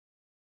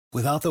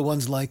Without the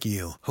ones like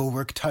you, who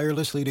work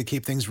tirelessly to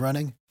keep things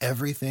running,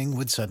 everything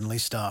would suddenly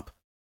stop.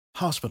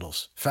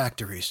 Hospitals,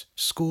 factories,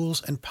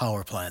 schools, and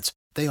power plants,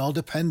 they all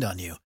depend on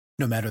you.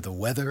 No matter the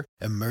weather,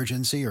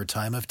 emergency, or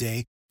time of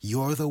day,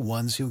 you're the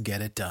ones who get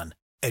it done.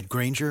 At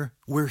Grainger,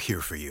 we're here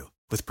for you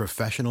with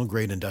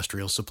professional-grade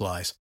industrial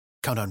supplies.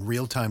 Count on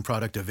real-time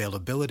product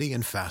availability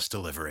and fast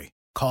delivery.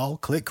 Call,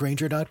 click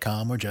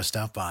Grainger.com, or just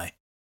stop by.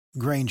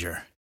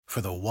 Grainger, for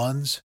the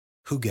ones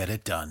who get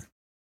it done.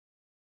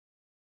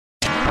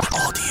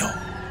 Audio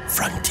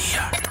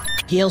Frontier.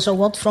 Here's a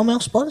word from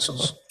our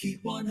sponsors.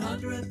 Keep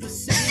 100%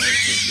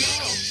 of your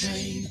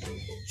claim.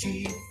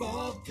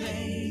 G4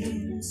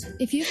 Claims.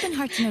 If you've been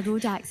hurt in a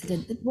road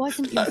accident that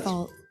wasn't your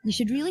fault, you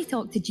should really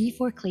talk to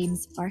G4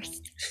 Claims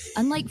first.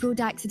 Unlike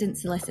road accident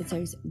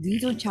solicitors, we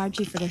don't charge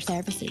you for their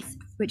services,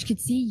 which could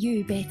see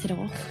you better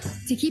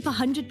off. To keep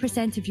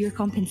 100% of your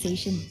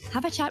compensation,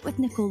 have a chat with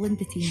Nicole and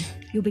the team.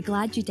 You'll be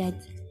glad you did.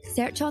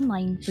 Search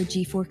online for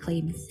G4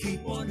 Claims.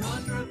 Keep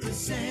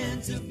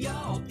 100% of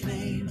your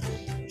claim.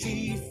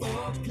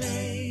 G4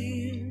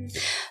 Claims.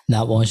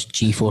 That was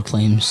G4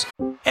 Claims.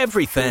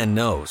 Every fan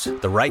knows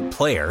the right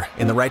player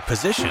in the right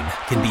position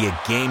can be a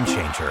game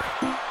changer.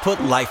 Put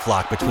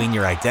LifeLock between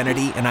your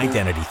identity and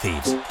identity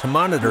thieves to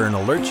monitor and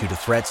alert you to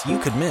threats you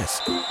could miss.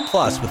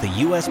 Plus, with a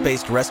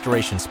U.S.-based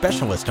restoration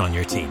specialist on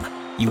your team,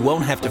 you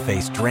won't have to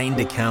face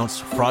drained accounts,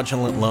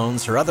 fraudulent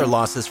loans, or other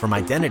losses from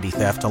identity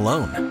theft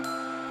alone.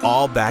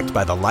 All backed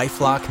by the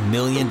LifeLock $1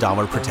 Million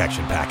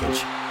Protection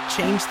Package.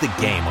 Change the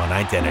game on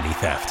identity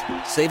theft.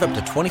 Save up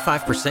to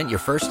 25% your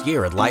first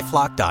year at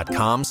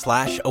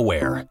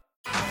LifeLock.com/aware.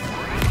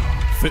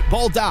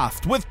 Football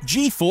Daft with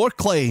G4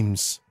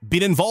 Claims.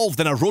 Been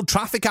involved in a road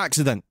traffic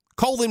accident?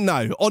 Call them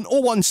now on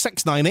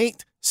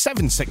 01698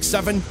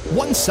 767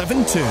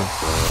 172.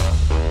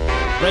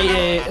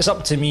 Right, it's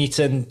up to me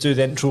to do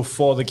the intro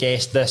for the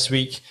guest this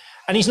week.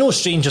 And he's no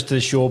stranger to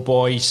the show,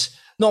 boys.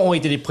 Not only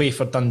did he play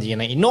for Dundee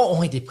United, not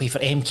only did he play for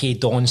MK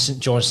Don St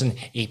Johnstone,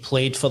 he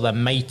played for the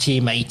mighty,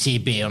 mighty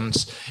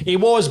Bairns. He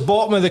was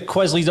bottom of the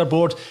quiz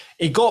leaderboard.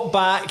 He got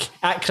back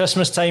at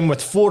Christmas time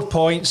with 4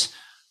 points.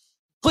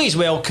 Please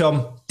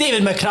welcome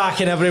David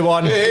McCracken,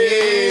 everyone.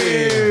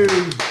 Hey.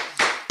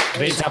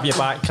 Great to have you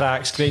back,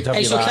 Cracks. Great to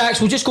have you So, back. Cracks,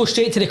 we'll just go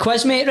straight to the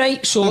quiz, mate,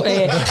 right? So,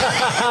 Right,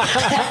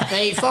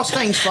 first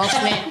things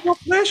first, mate.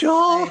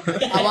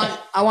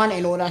 I want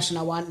to know this, and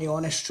I want the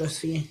honest truth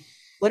for you.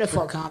 What the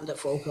fuck happened at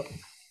Falkirk?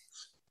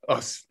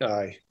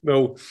 Aye.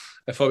 Well,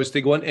 if I was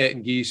to go into it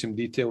and give you some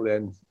detail,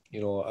 then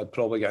I'd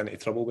probably get into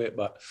trouble with it.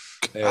 But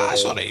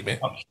That's all right, mate.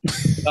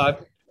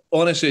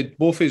 Honestly,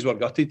 both of us were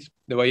gutted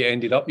the way it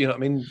ended up. You know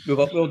what I mean? We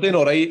were doing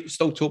all right,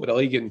 still top of the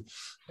league, and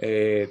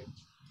the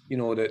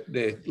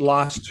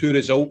last two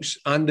results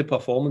and the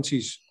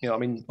performances. You know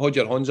what I mean? Hold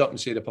your hands up and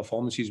say the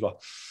performances were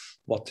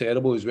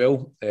terrible as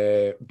well.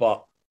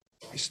 But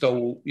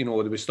still, there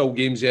was still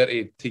games there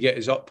to get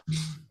us up.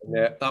 And,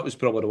 that was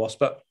probably the worst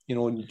bit.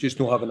 Just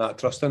not having that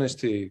trust in us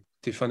to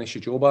finish the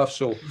job off.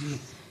 So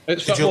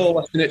it's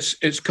football,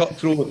 it's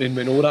cutthroat, and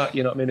we know that.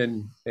 You know what I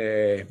mean?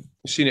 And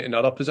seen it in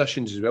other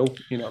positions as well.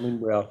 You know what I mean?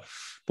 Where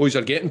boys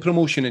are getting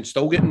promotion and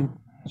still getting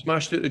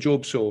smashed out the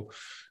job. So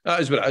that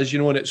is what it is.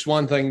 And it's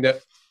one thing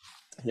that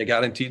you're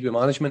guaranteed with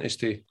management is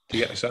to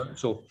get us out.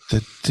 So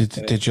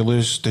did you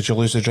lose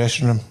the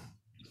dressing room?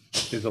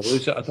 Did I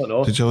lose it? I don't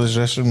know. Did you lose the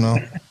dressing room? No.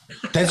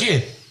 Did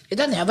you? You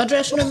didn't have a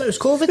dressing room. It was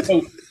COVID.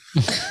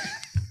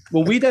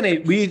 Well, we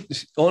didn't. We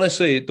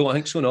honestly don't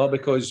think so, no,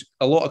 because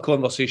a lot of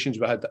conversations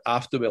we had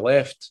after we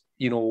left,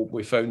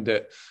 we found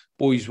that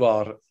boys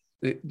were.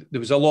 There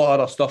was a lot of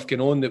other stuff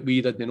going on that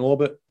we didn't know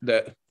about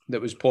that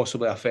was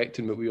possibly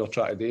affecting what we were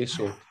trying to do.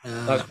 So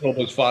that's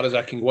probably as far as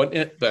I can go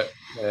into it. But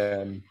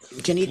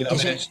it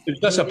was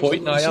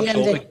disappointing.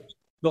 Absolutely.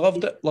 We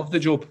loved it. Loved the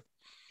job.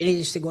 He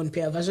needs to go and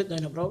pay a visit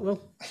down at Brockville.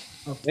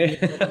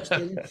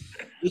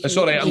 It's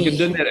all right, I'm going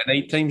down there at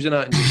night times and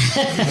that.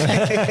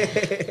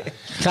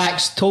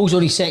 Cracks, Toll's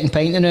on his second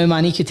pint now,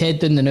 man. He could head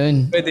down the now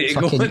and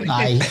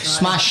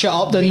smash shit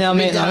up down there,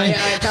 mate.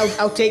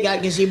 I'll take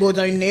that gazebo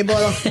down, no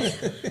bother.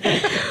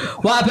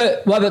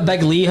 What about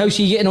Big Lee? How's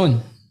he getting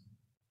on?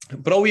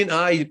 Brilliant,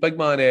 aye. Big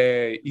man,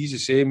 he's the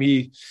same.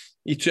 He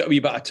took a wee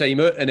bit of time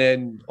out, and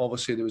then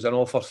obviously there was an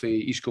offer for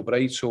East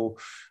Kilbride, so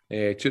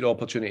took the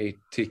opportunity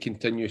to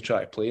continue to try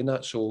to play in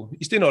that. So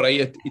he's doing all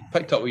right. He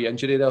picked up a wee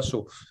injury there,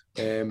 so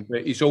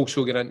but he's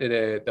also getting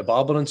into the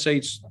barbering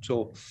sides.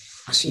 So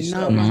I seen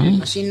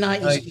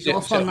that. He's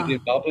offering the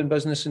barbering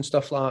business and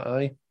stuff like that.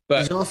 Aye, but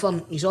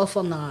he's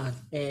offering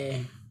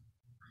a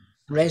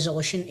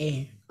resolution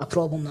to a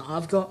problem that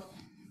I've got.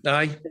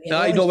 Aye.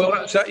 No, well,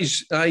 that's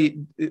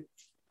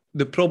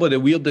probably the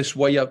weirdest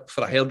way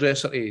for a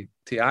hairdresser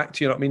to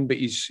act, you know what I mean? But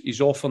he's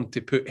offering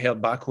to put hair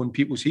back on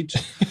people's heads.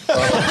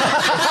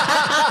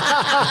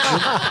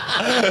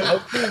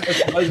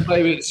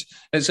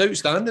 It's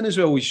outstanding as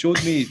well. He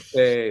showed me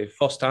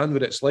first hand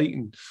what it's like,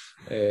 and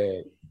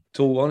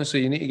told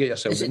honestly, you need to get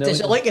yourself in there.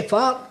 Does it like a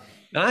part?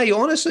 Aye,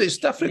 honestly, it's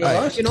different.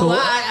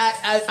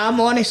 I'm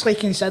honestly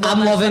considering.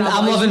 I'm loving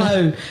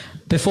how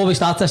Before we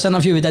start this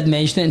interview, we did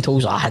mention it, and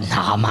Toll's like,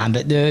 nah, man,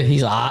 but no,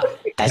 he's like,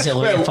 does it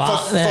look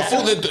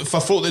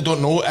for folk that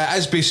don't know, it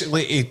is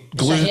basically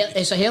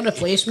it's a hair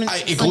replacement.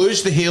 He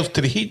glues the hair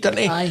to the heat, doesn't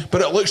he? Aye.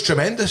 But it looks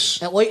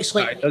tremendous. It looks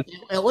like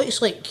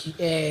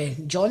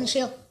John's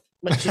hair,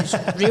 which is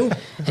real.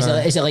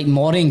 Is it like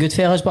Maury and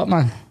Goodfellas, but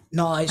man?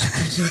 No,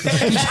 it's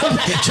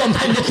jump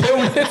in the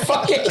pool,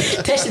 fuck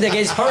it, tested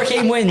against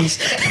hurricane winds.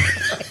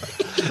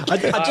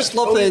 I just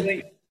love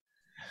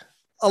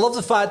I love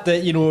the fact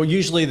that, you know,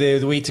 usually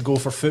the way to go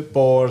for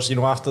footballers, you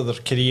know, after their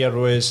career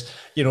was,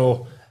 you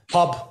know,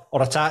 pub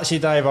or a taxi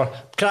driver.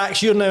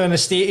 Cracks, you're now an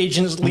estate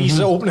agent's lease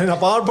opening a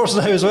barber's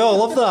now as well. I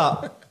love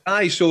that.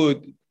 Aye, so,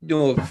 you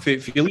know, for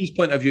Lee's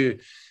point of view,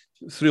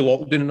 through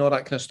lockdown and all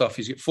that kind of stuff,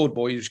 he's got 4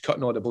 boys,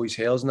 cutting all the boys'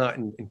 hairs and that,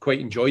 and quite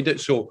enjoyed it.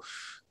 So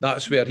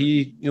that's where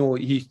he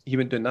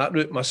went down that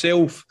route.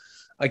 Myself,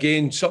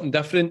 again, something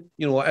different.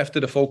 You know, after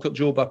the Falkirk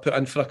job, I put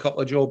in for a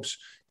couple of jobs,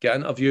 get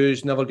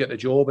interviews, never get the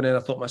job, and then I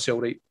thought to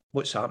myself, right,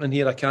 what's happening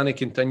here? I can't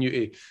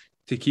continue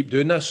to keep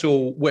doing this. So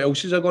what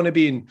else is there going to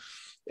be? And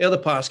in the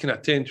past kind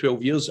of 10,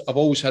 12 years, I've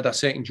always had a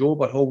second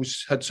job. I've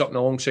always had something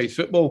alongside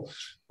football.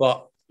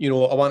 But, you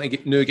know, I want to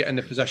get in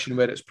the position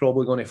where it's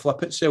probably going to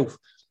flip itself,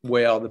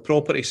 where the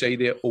property side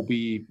of it will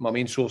be my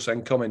main source of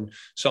income and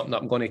something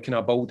that I'm going to kind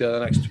of build in the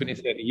next 20,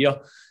 30 years.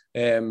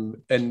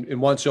 And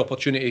once the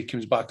opportunity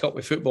comes back up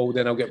with football,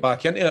 then I'll get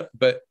back into it.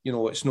 But, you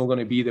know, it's not going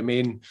to be the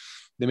main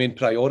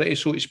priority,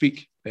 so to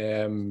speak.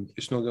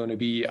 It's not going to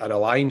be a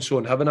reliance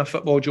on having a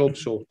football job.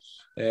 So,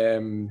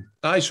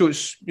 so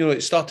it's, you know,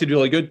 it started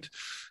really good.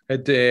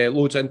 Had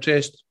loads of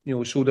interest. You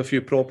know, sold a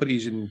few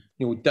properties and,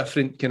 you know,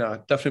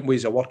 different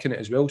ways of working it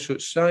as well. So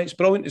it's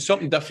brilliant. It's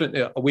something different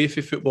away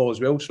from football as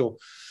well. So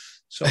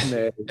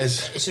something.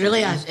 It's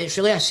really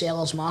a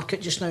seller's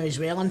market just now as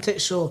well, isn't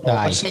it? So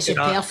it's a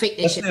perfect.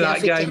 It's a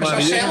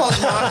perfect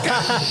seller's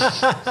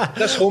market.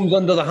 This home's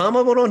under the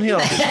hammer we're on here.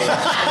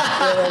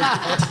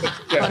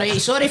 All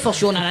right, sorry for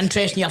showing an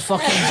interest in your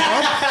fucking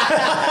job.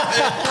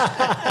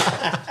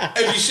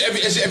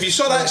 Have you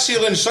saw that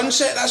Sailing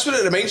Sunset? That's what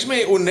it reminds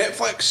me on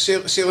Netflix.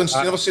 Sailing,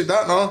 never said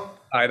that, no?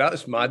 Aye,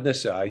 that's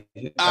madness. Aye.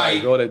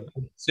 God,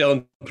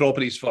 selling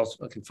properties for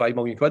like £5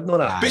 million and all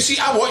that. But see,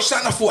 I watched that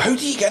and I thought, how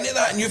do you get into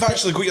that? And you've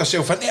actually got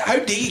yourself into it. How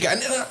do you get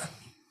into that?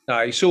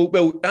 Aye, so,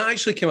 well, it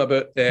actually came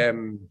about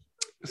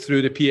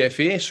through the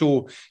PFA.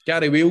 So,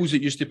 Gary Wales,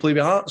 that used to play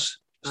with Hearts,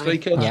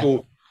 striker. Yeah.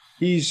 So,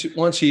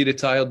 once he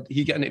retired,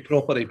 he got into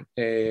property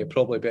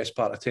probably best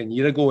part of 10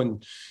 years ago,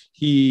 and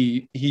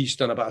he's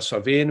done a bit of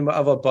surveying and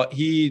whatever, but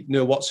he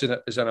now works in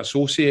it as an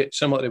associate,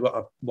 similar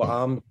to what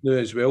I'm now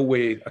as well,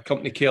 with a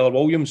company, Keller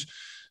Williams,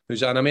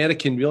 who's an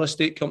American real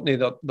estate company.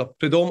 They're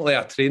predominantly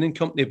a training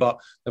company, but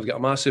they've got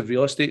a massive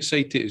real estate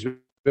side to it as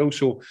well.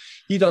 So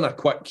he done a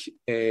quick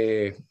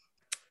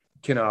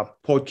kind of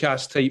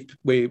podcast type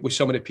with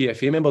some of the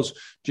PFA members,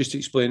 just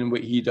explaining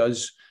what he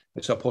does.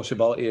 It's a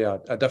possibility,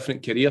 a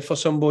different career for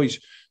some boys.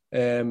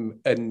 And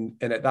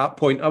at that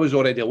point, I was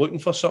already looking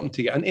for something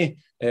to get into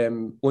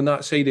on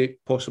that side,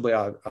 possibly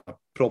a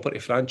property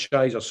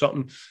franchise or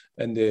something.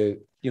 And the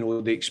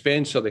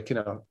expense or the kind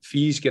of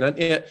fees getting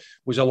into it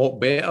was a lot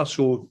better.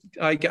 So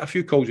I get a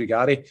few calls with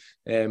Gary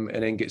and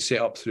then get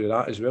set up through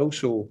that as well.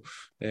 So,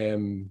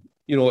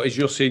 as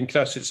you're saying,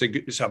 Chris,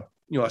 it's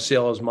a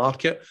seller's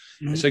market.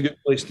 Mm-hmm. It's a good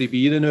place to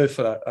be now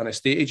for an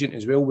estate agent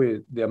as well,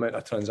 with the amount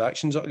of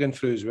transactions that are going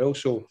through as well.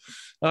 So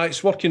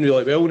it's working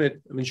really well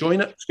and I'm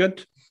enjoying it. It's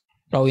good.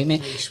 Brilliant,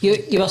 mate.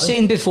 You were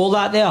saying before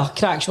that there,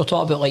 Cracks, we're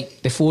talking about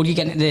like before you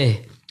get into the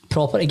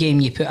property game,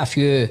 you put a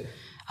few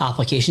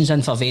applications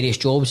in for various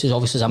jobs as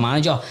obviously as a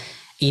manager. Are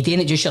you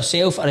doing it just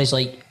yourself, or are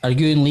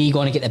you and Lee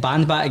going to get the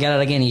band back together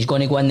again? He's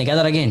going to go in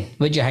together again.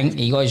 What do you think?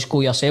 You guys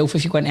go yourself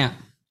if you go into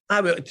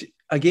it?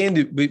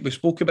 Again, we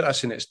spoke about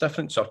this, and it's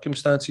different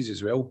circumstances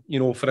as well. You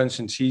know, for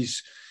instance,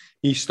 he's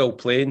still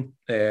playing,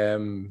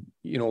 so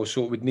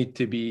it would need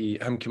to be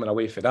him coming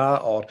away for that,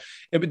 or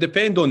it would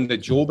depend on the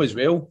job as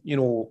well. You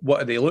know,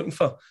 what are they looking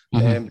for?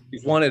 Mm-hmm.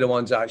 He's one of the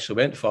ones I actually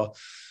went for.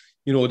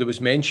 You know, there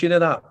was mention of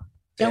that.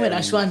 Tell me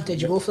this one,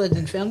 did you go for the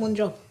Dunfermline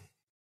job?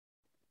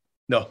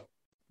 No.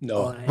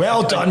 Right.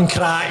 Well done,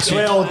 Cracks,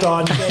 well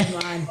done.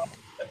 Good man.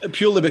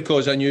 Purely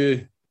because I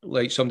knew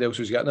like somebody else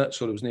was getting it,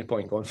 so there was no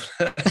point going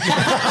for it.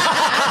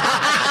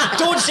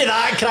 Don't say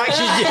that, Cracks.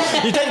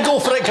 You didn't go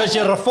for it because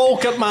you're a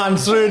Falkirk man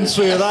through and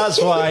through,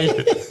 that's why.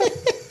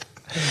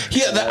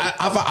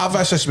 I've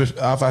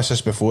asked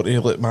this before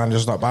to like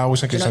managers, but I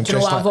always think it's interesting.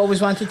 Do you know what I've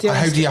always wanted to ask?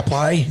 How do you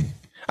apply?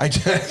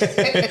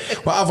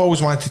 What I've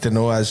always wanted to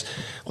know is,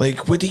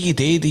 like, what do you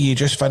do? Do you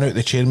just find out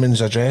the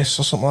chairman's address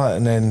or something like that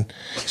and then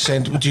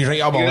send? Do you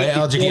write up a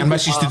letter? Do you get your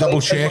missus to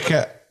double check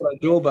it? What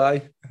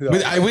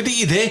do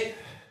you do?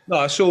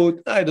 No, so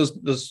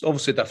there's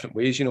obviously different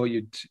ways. You know,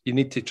 you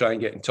need to try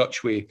and get in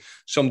touch with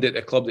somebody at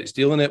the club that's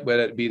dealing it,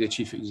 whether it be the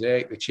chief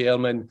exec, the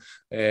chairman.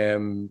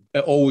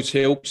 It always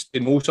helps to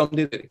know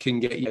somebody that can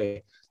get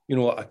you,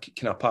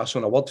 can I pass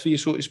on a word for you,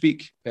 so to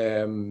speak.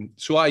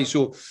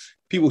 So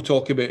people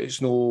talk about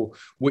it's no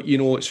what you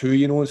know, it's who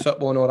you know in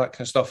football and all that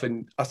kind of stuff.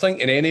 And I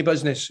think in any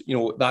business,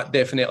 that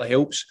definitely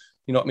helps.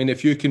 You know what I mean?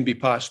 If you can be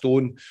passed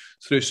on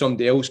through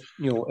somebody else,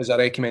 as a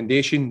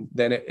recommendation,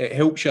 then it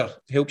helps your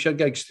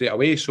gig straight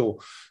away. So,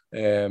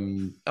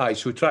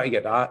 so try to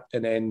get that,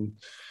 and then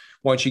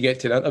once you get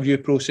to the interview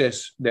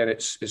process, then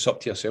it's up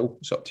to yourself.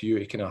 It's up to you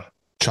to kind of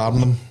charm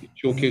them,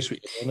 showcase what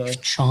you're doing.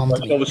 Charm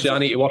them. Obviously, I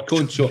need to work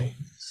on. So,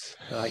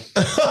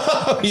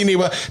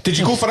 did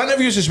you go for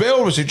interviews as well,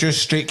 or was it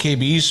just straight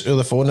KBs through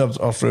the phone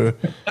or through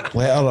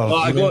letter? Or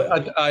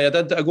I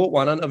got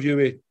one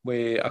interview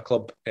with a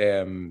club.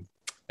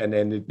 And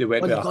then they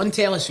went. Go and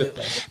tell us. But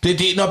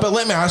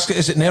let me ask it: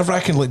 is it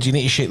nerve-wracking? Like, do you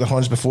need to shake their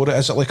hands before it?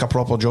 Is it like a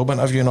proper job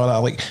interview and all that?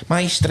 Like,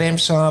 my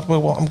strengths are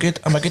I'm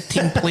good. I'm a good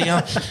team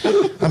player.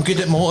 I'm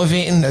good at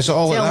motivating. Is it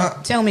all like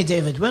that? Tell me,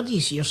 David, where do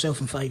you see yourself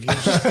in 5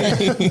 years?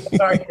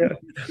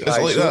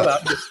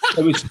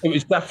 It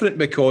was different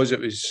because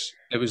it was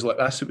like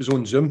this. It was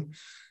on Zoom,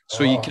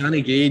 so you kind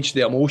of gauge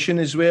the emotion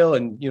as well,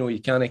 and you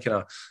kind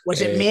of.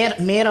 Was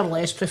it more or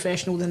less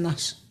professional than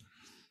this?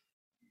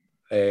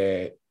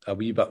 A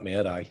wee bit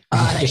more, aye.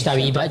 Just a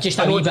wee bit.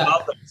 I know it's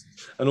hard.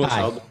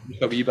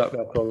 Just a wee bit,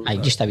 probably. Aye,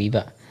 just a wee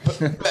bit.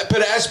 But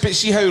it is. But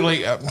see how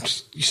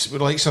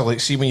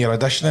see when you're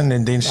auditioning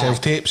and doing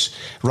self tapes,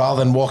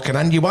 rather than walking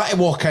in, you want to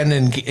walk in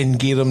and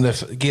give them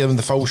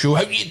the full show.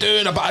 How you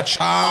doing? A bit of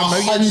charm.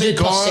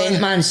 100%,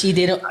 man. See,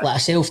 doing it like a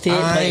self tape,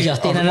 like you're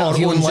doing an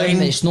interview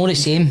online. It's not the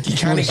same. You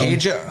can't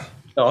gauge it.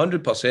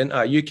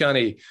 100%. You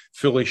can't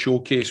fully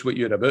showcase what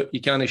you're about.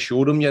 You can't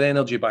show them your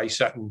energy by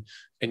sitting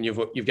and you've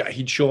got a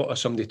headshot of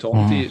somebody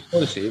talking to you. It's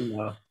not the same.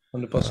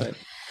 100%.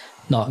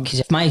 No, because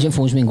if my agent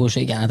phones me and goes,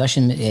 right, get an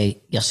audition,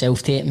 you're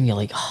self-taping, you're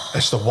like,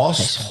 it's the worst.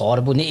 It's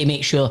horrible. Need to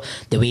make sure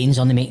the Wayne's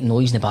on, the making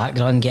noise in the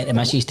background, get the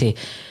missus to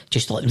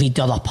just like read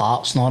the other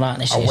parts and all that.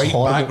 And it's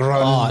horrible.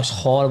 Background. Oh, it's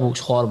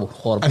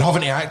horrible. And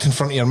having to act in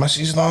front of your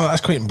missus and all that, that's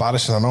quite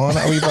embarrassing, I know,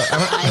 isn't it? A wee bit,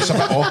 isn't it? It's a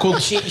bit awkward.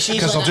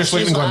 Because they're just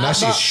looking going,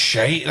 this is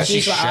shite, this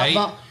is shite.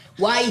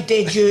 Why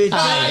did you do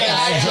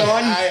that,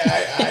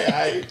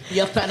 John?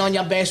 You're putting on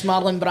your best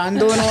Marlon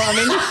Brando, you know what I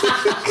mean?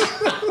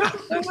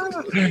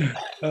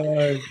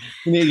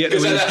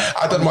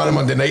 I done one on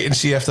Monday night and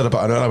see after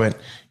about an hour I went,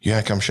 you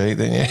think I'm shite,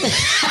 didn't you?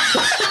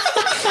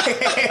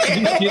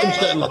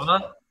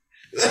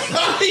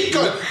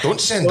 Don't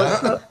send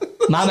that.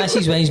 My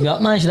missus winds me up,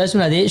 man. She does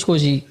when I date. She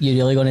goes, you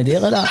really going to do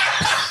it like that?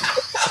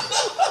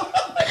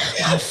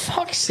 For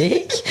fuck's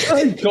sake.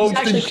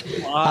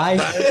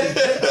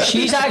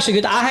 She's actually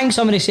good. I think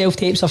some of the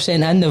self-tapes I've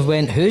sent in, they've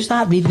went, who's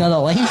that reading other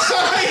lines?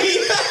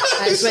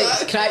 It's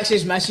like cracks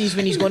his missus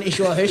when he's going to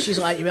show a house. She's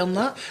like, you wearing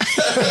that?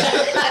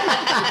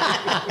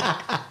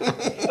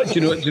 Do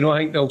you know I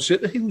think they'll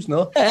suit the heels,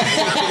 no?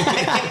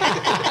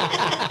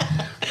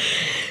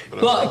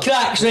 But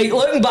cracks, right,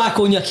 looking back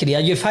on your career,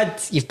 you've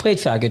played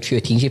for a good few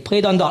teams. You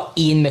played under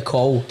Ian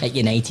McCall at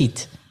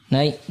United,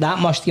 right?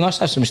 You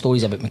must have some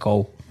stories about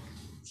McCall.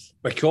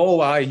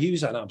 McCall, he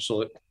was an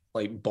absolute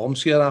bomb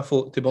scare, I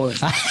thought, to be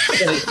honest.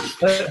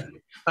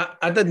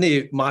 I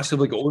didn't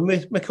massively get on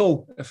with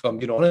McCall, if I'm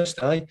being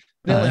honest. We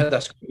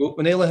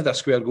nearly had a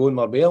square go in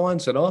Marbella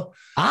once, you know.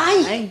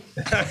 Aye.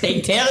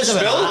 Tell us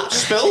about that.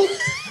 Spill.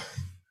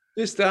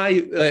 Just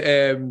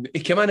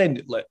he came in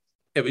and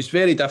it was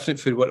very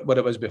different for what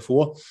it was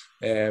before.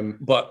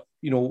 But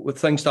when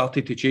things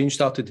started to change,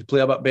 started to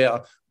play a bit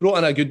better, brought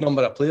in a good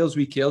number of players,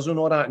 we cares and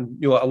all that,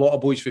 and a lot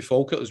of boys for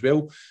Falkirk as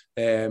well.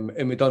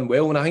 And we done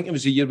well. And I think it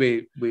was the year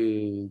we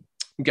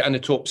got in the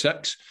top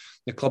 6.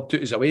 The club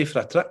took us away for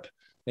a trip.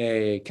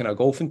 Kind of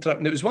golfing trip,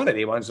 and it was one of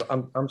the ones that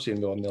I'm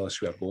saying we were nearly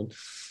square going.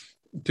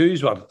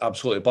 Twos were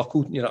absolutely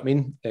buckled, you know what I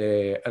mean,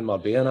 in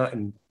Marbella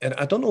and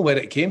I don't know where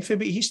it came from,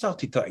 but he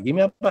started trying to give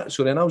me a bit,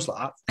 so then I was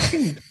like,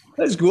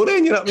 let's go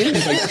then, you know what I mean?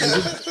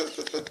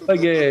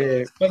 Big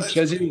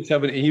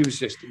Chizzy, he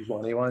was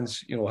one of the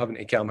ones, having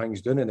to calm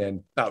things down, and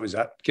then that was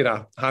it. Kind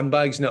of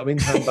handbags, you know what I mean?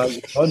 Handbags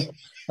and fun.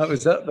 That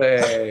was it.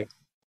 But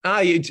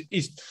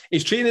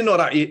his training or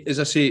that, as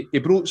I say, he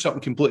brought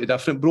something completely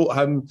different. Brought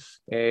him,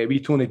 wee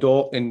Tony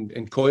Dock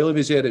and Coyle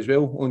was there as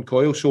well, on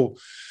Coyle. So,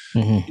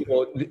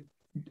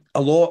 a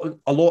lot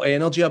of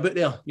energy about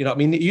there. You know what I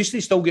mean? He used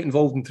to still get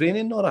involved in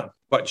training and all that,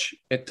 which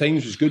at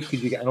times was good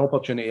because you get an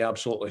opportunity to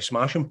absolutely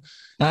smash him.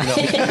 You know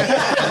what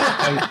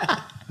I mean?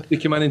 They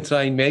come in and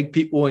try and meg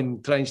people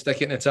and try and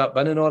stick it in the tap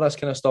bin and all this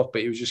kind of stuff,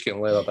 but he was just getting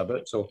leathered a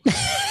bit. So.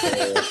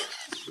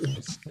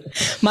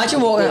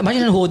 Imagine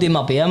a holiday in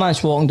Marbella, man,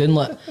 just walking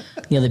down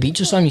near the beach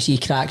or something, you see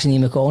Cracks and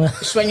Ian McCall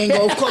swinging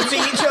golf clubs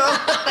at each other.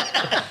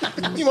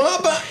 You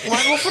want that bit? You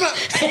want to go for it?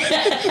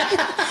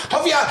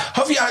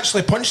 Have you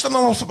actually punched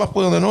another football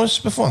player in the nose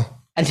before?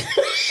 In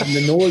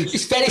the nose?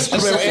 It's very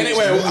specific.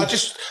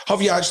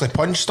 Have you actually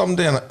punched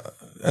somebody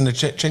in the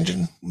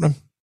changing room?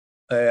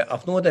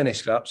 I've not had any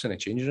scraps in the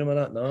changing room or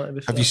that, no.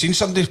 Have you seen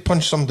somebody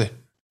punch somebody?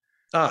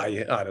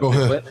 Aye.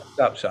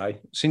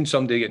 Seen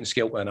somebody getting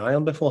scalped with an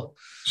iron before.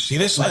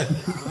 Seriously?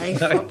 Aye,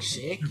 fuck's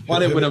sake.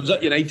 When I was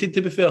at United,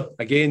 to be fair,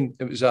 again,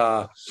 I think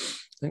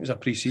it was a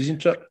pre-season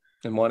trip,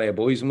 and one of the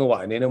boys, I don't know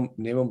what I name him,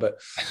 but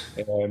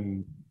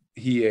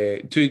he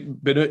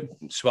been out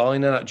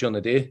swallowing that during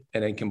the day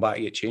and then came back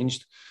to get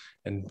changed.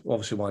 and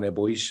obviously one of the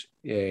boys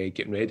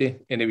getting ready,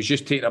 and he was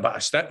just taking a bit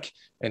of stick,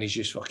 and he's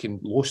just fucking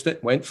lost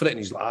it, went for it, and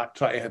he's like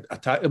trying to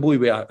attack the boy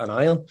with an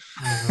iron.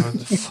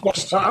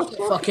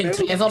 Fucking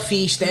Trevor for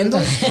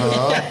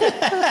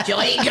EastEnders. Do you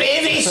like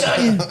gravy,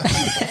 son?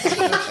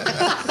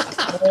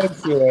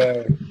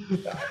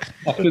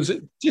 It's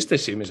just the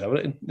same as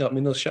everything. I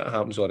mean, there's shit that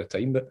happens all the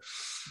time, but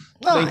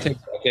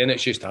again,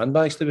 it's just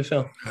handbags, to be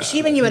fair.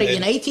 See, when you were at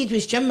United,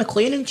 was Jim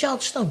McClain in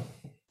charge still?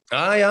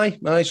 Aye.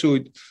 So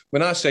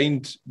when I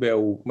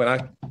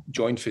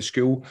joined for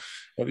school,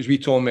 it was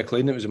Tom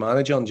McLean that was the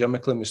manager, and Jim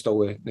McLean was still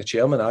the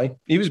chairman. Aye,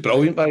 he was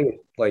brilliant, by the way.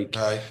 Like,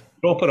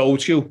 proper old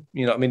school.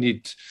 You know what I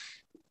mean?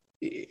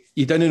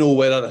 You didn't know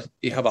whether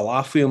you have a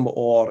laugh with him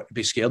or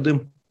be scared of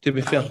him, to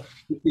be fair.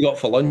 We got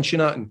for lunch and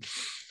that, and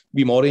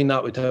we Maury and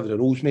that would have the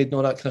rolls made and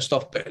all that kind of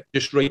stuff, but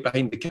just right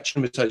behind the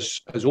kitchen was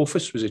his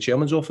office, was the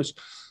chairman's office,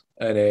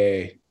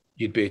 and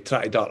you'd be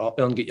trying to dart up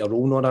there and get your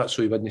roll and all that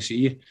so he wouldn't see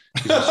you.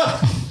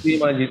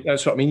 Man,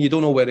 that's what I mean. You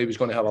don't know whether he was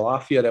going to have a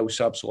laugh here or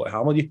else absolutely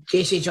hammer you.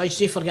 Casey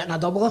judged you for getting a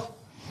doubler.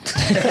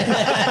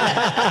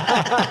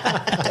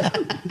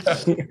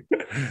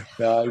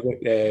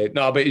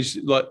 No, but he's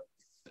like,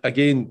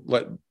 again,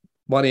 like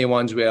one of the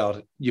ones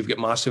where you've got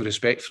massive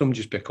respect for him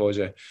just because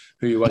of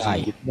who he was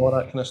and all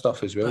that kind of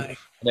stuff as well. Aye.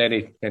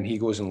 And then he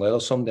goes and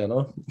leathers somebody,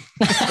 no?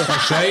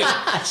 That's right.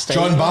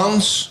 John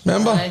Barnes,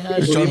 remember?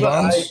 John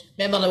Barnes.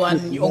 Remember the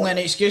one you only an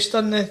excuse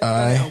done the?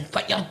 Aye.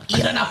 Put your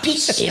ear in a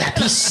piece. Ear a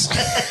piece.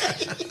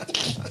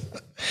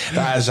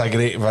 That is a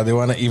great video,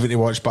 isn't it? Even to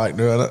watch back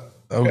now, isn't it?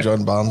 Oh,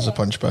 John Barnes, the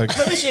punch bag.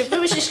 What was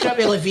the script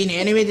with Levine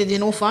anyway? Did he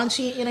no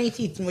fancy at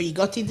United? And were you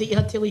gutted that you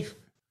had to leave?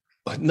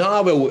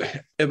 Nah, well,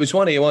 it was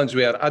one of the ones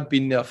where I'd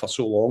been there for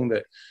so long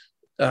that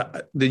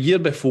the year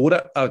before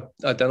it, I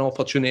had an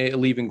opportunity to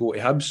leave and go to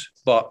Hibs,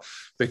 but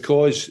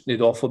because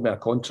they'd offered me a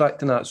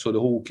contract and that, so the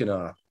whole kind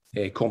of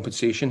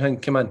compensation thing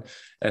came in,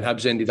 and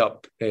Hibs ended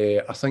up,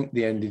 I think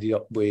they ended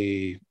up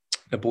with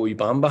the boy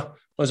Bamba,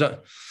 was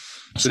it?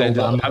 So they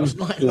ended up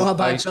not a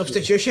bad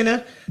substitution,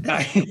 eh?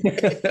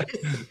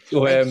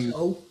 So,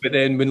 but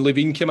then when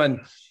Levine came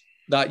in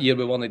that year,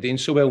 we weren't doing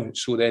so well,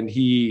 so then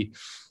he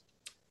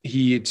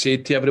had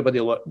said to everybody,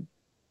 look,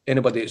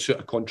 anybody that's out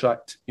of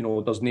contract, you know,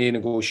 there's no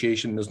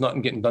negotiation, there's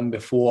nothing getting done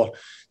before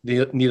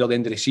near the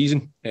end of the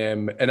season.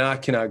 And I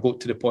kind of got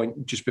to the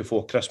point just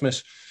before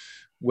Christmas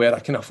where I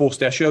kind of forced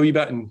the issue a wee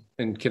bit and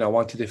kind of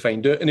wanted to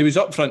find out. And he was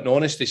upfront and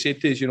honest. He said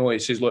to us, you know, he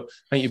says, look,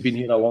 I think you've been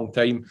here a long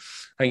time.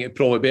 I think it's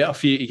probably better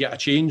for you to get a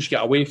change,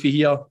 get away from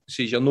here. He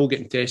says, you're not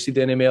getting tested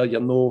anymore. You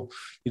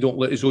don't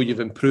look as though you've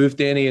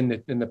improved any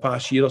in the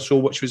past year or so,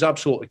 which was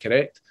absolutely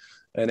correct.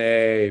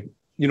 And,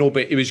 you know,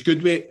 but he was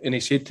good with it. And he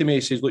said to me,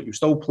 he says, look, you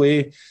still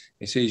play.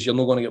 He says, you're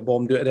not going to get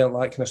bombed out of there and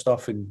that kind of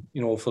stuff. And,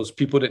 you know, if there's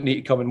people that need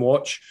to come and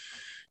watch,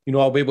 you know,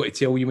 I'll be able to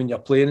tell you when you're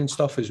playing and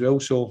stuff as well.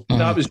 So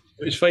it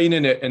was fine,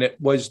 and it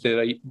was the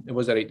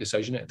right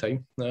decision at the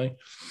time. Aye.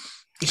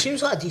 He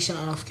seems like a decent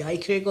enough guy,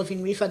 Craig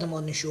Levine. We've had him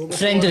on the show before.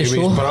 Friend of the show. He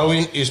was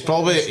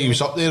brilliant. He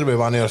was up there with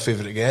one of our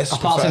favourite guests.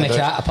 Apart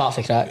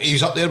from Cracks. He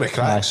was up there with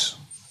Cracks.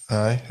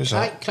 Aye. Who's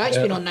that? Crack's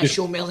been on this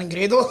show more than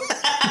Grado.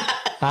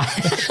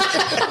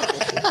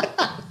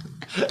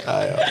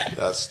 Aye,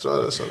 that's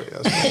true. Sorry,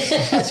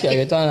 that's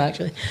good done,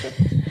 actually.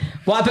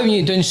 What about when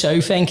you were doing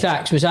south then,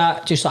 Cracks? Was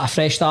that just like a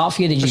fresh start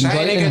for you? Did you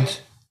enjoy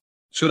it?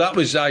 So that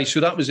was at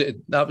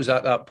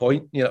that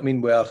point, you know what I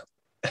mean, where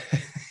I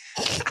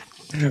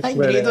think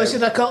Grado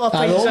should have cut up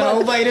pints and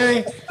all, by the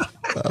way.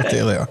 I'll tell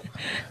you later.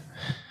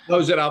 That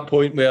was at that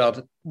point where,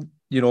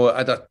 you know, I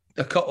had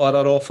a couple of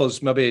other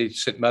offers, maybe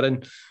St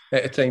Mirren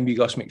at the time with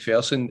Gus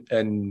McPherson,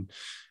 and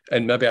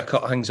maybe a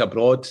couple of things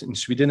abroad in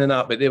Sweden and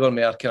that, but they were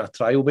more kind of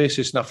trial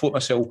basis. And I thought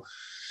myself,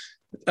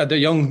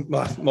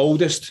 my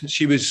oldest,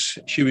 she was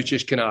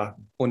just kind of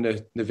on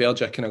the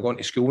verge of kind of going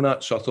to school and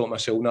that. So I thought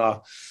myself,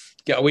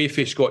 get away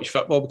from Scottish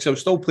football, because I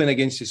was still playing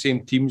against the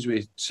same teams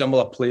with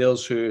similar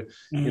players who,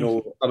 you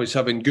know, I was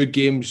having good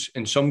games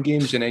in some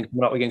games and then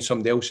coming up against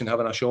somebody else and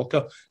having a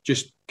shocker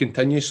just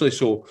continuously.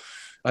 So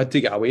I had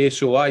to get away.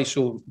 So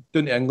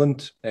down to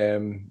England,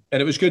 and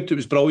it was good. It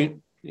was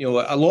brilliant. You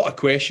know, a lot of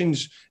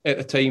questions at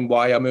the time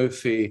why I moved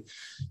for, you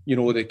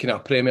know, the kind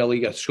of Premier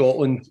League of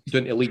Scotland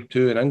down to League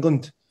Two in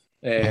England.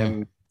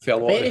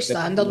 Very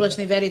standard,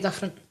 wasn't it? Very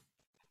different.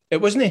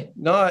 It wasn't.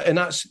 No, and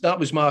that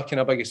was my kind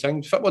of biggest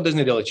thing. Football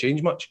doesn't really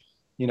change much.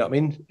 You know what I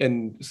mean?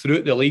 And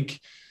throughout the league,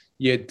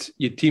 you had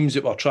teams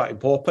that were trying to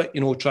pop it, you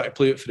know, try to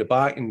play it for the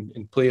back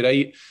and play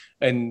right.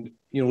 And,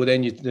 you know,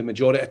 then the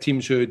majority of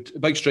teams who had a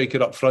big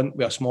striker up front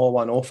with a small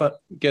one off it,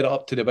 get it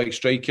up to the big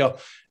striker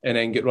and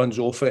then get runs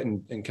off it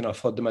and kind of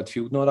flood the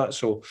midfield and all that.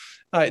 So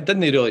it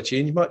didn't really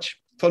change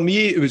much. For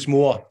me, it was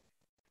more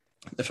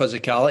the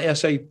physicality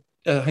side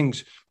of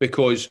things,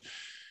 because,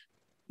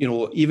 you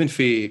know, even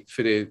for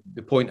the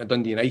point of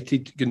Dundee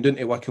United going down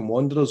to Wycombe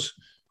Wanderers,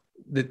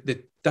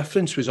 the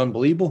difference was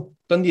unbelievable.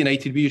 Dundee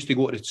United, we used to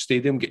go to the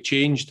stadium, get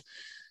changed,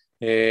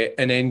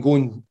 and then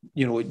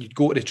you'd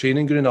go to the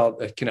training ground or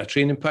a kind of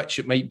training pitch.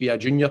 It might be a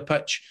junior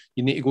pitch.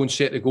 You need to go and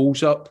set the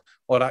goals up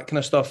or that kind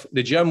of stuff.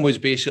 The gym was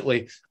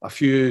basically a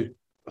few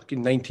fucking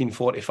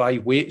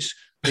 1945 weights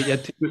that you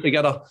had to put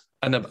together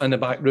in the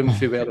back room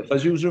for where the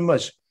physios room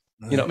was.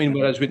 You know what I mean?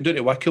 Whereas we went down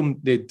to Wickham,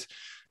 they'd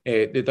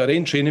their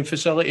own training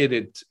facility.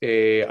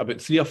 They'd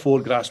about 3 or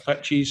 4 grass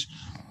pitches.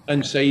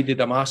 Inside, they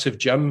had a massive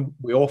gym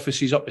with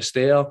offices up the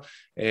stair.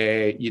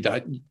 You'd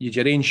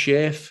your own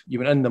chef. You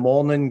went in the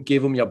morning,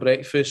 gave them your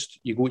breakfast.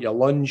 You go to your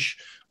lunch,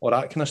 all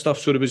that kind of stuff.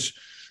 So there was,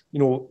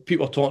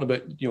 people were talking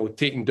about,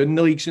 taking down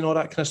the leagues and all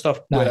that kind of stuff.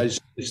 No. Whereas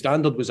the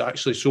standard was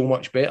actually so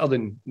much better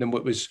than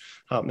what was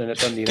happening at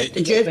Dundee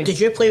United. Did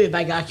you play with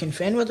Big Akin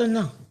Fenwood in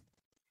there?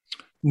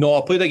 No,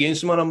 I played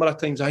against him a number of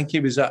times. I think he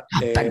was at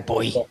big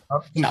boy.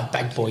 A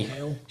big boy.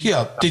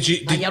 Yeah,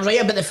 you're right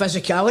about the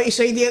physicality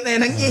side of it,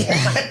 then, aren't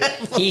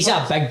you? He's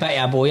a big bit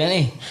of a boy, isn't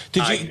he?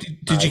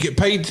 Did you get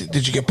paid?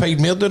 Did you get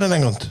paid more down in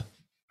England?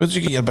 Where did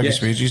you get your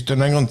biggest wages down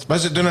in England?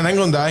 Was it down in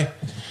England? Aye,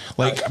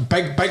 like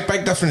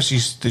big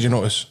differences. Did you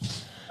notice?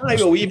 Aye,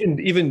 well,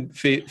 even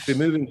for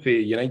moving for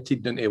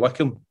United into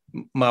Wickham,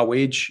 my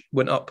wage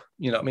went up.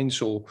 You know what I mean?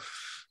 So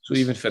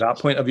even for that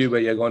point of view,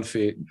 where you're going for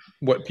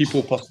what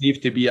people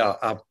perceive to be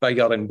a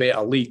bigger and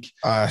better league,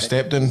 I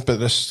stepped in, but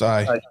this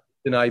but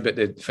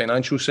the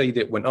financial side,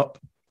 it went up.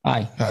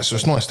 Aye, so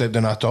it's not a step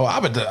down at all. I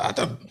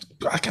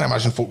can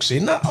imagine folks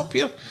saying that up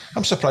here.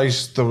 I'm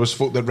surprised there was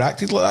folk that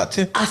reacted like that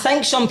too. I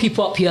think some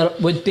people up here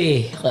would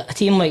be like a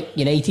team like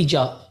United.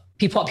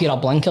 People up here are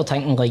blinkered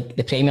thinking like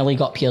the Premier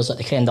League up here is like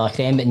the creme de la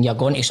creme, and you're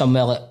going to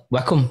somewhere like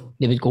Wickham,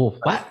 they would go,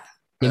 what?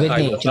 They would, mate.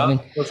 Do you know what I mean?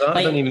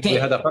 I didn't even know they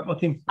had a football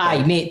team.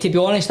 Aye, mate, to be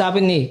honest, I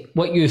wouldn't.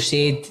 What you've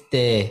said,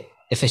 the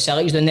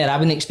facilities down there, I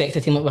wouldn't expect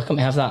a team like Wickham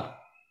to have that.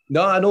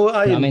 No, I know. You know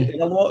what I mean?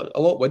 A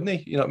lot wouldn't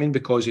they? You know what I mean?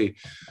 Because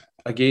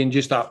again,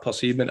 just that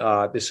perceivement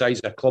of the size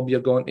of the club you're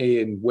going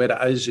to and where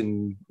it is,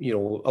 and a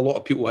lot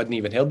of people hadn't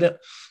even heard it.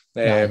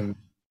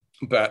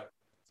 But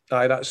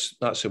aye, that's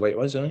the way it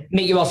was, isn't it?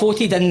 Mate, you were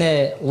voted in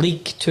the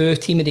League 2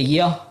 Team of the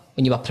Year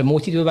when you were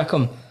promoted with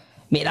Wickham.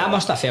 Mate, that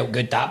must have felt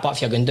good, that, but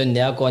if you're going down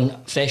there, going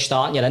fresh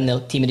start, and you're in the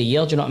Team of the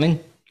Year, do you know what I mean?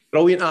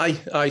 Brilliant,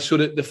 aye. So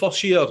the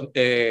first year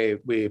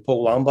with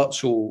Paul Lambert,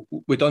 so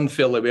we done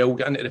fairly well,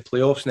 get into the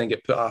playoffs and then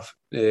get put off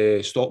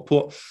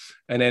Stockport.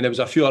 And then there was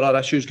a few other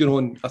issues going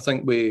on, I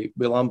think, with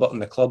Lambert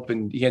and the club,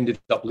 and he ended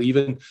up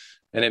leaving.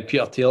 And then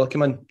Peter Taylor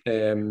came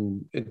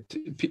in.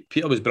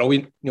 Peter was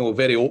brilliant,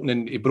 very open,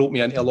 and he broke me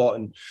into a lot,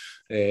 and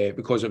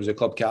because I was a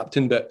club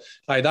captain. But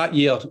that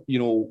year,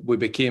 we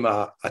became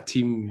a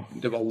team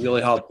that were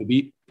really hard to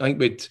beat. I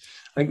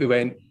think we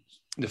went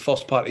the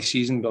first part of the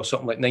season, or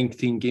something like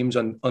 19 games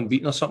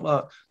unbeaten or something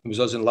like that. It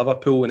was us in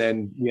Liverpool, and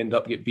then we ended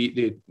up get beat.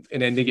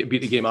 And then they get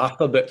beat the game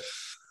after. But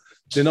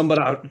the number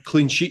of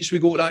clean sheets we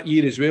got that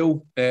year as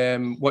well,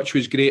 which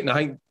was great. And I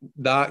think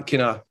that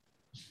kind of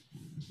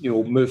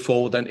move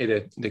forward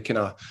into the kind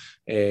of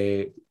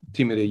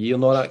Team of the Year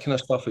and all that kind of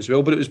stuff as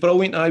well. But it was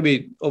brilliant.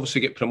 We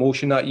obviously get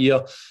promotion that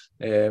year.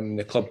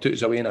 The club took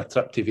us away on a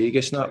trip to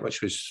Vegas and that,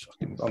 which was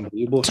fucking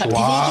unbelievable.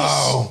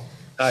 Wow.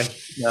 Aye.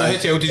 What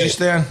hotel did you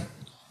stay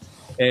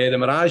in? The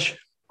Mirage.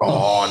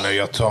 Oh, now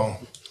you're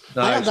talking.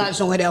 I heard that's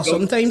only there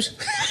sometimes. Here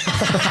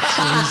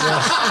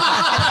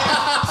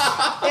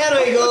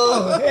we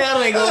go.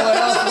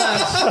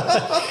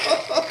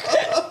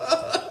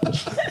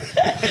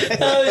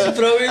 That was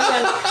brilliant,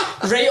 man.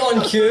 Right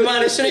on cue,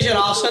 man. As soon as your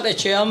arse hit the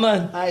chair,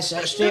 man. That's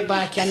it, straight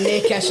back in.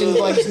 No kissing,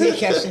 boys, no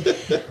kissing.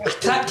 A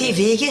trip to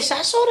Vegas,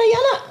 that's all right,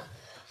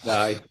 innit?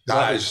 Aye.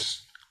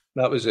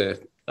 That was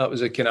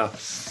a kind of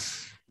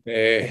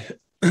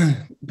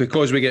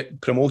because we get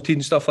promoted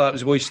and stuff like that. It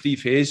was the boy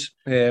Steve Hayes,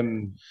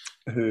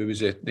 who was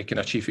the kind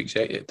of chief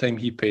executive at the time.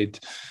 He paid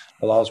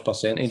a large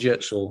percentage of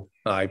it. So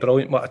aye,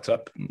 brilliant, what a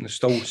trip.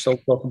 Still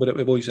talking about it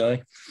with boys,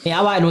 aye.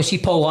 Yeah, I want to know, see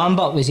Paul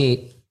Lambert, was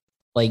he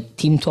like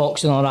team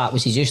talks and all that?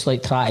 Was he just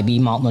like trying to be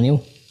Martin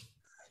O'Neill?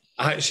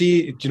 I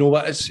see. Do you know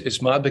what?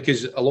 It's mad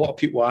because a lot of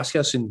people ask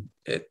us, and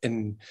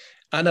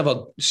I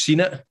never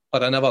seen it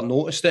or I never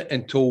noticed it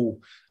until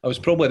I was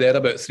probably there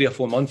about 3 or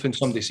 4 months when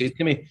somebody said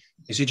to me,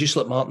 "Is he just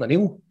like Martin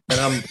O'Neill?"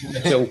 And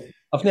well,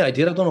 I've no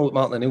idea. I don't know what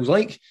Martin O'Neill's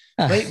like,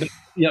 right? But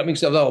it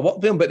makes it a work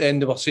with him. But then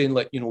they were saying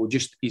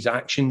just his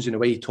actions and the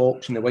way he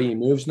talks and the way he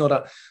moves and all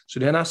that. So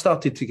then I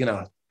started to kind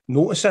of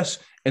notice this,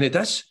 and it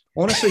does.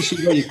 Honestly, see,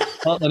 like,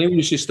 Martin O'Neill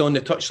was just on the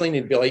touchline,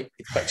 he'd be like,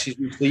 he fixes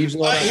his sleeves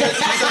and all that.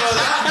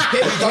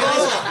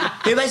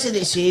 Who was it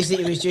that says that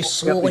he was just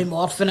slowly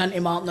morphing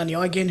into Martin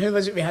O'Neill again? Who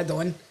was it we had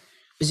on?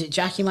 Was it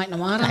Jackie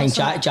McNamara? I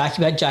think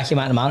Jackie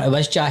McNamara. It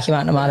was Jackie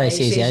McNamara. He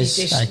says yes.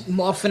 He's just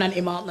morphing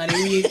into Martin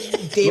O'Neill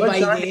day by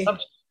day.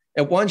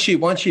 And once you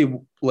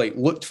like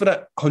looked for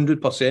it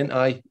 100%,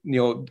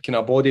 kind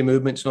of body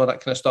movements and all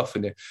that kind of stuff,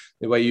 and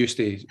the way you used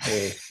to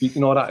speak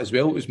and all that as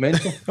well, it was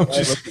mental.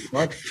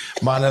 The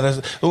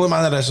only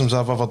mannerisms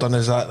I've ever done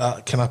is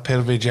that kind of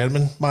pervy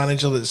German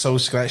manager that's still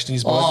scratching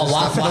his balls.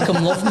 Oh,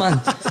 Wickham love, man.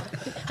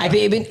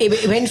 He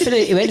went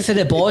for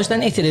the balls,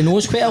 didn't he, to the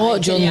nose quite a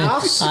lot during the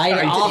arse. He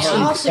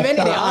went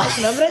to the arse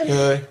and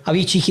everything. A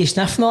wee cheeky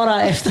sniff and all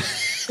that after.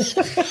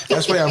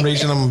 That's why I'm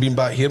raising him being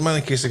back here, man,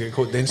 in case I get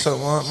caught doing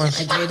something like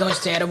that, man. Dredo's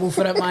terrible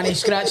for it, man. He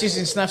scratches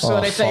and sniffs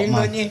all the time,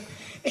 don't you?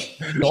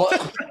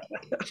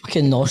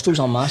 fucking nostrils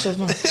are massive,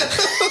 man.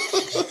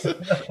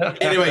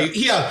 Anyway,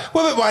 here,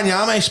 what about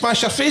Wanyama?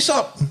 Smash your face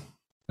up.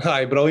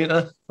 Aye, brilliant,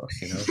 eh?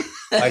 Fucking hell.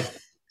 Aye.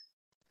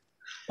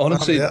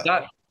 Honestly,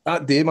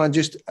 that day, man,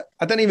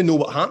 I didn't even know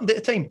what happened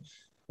at the time.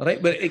 All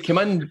right, but it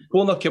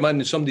corner came in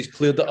and somebody's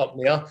cleared it up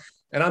there,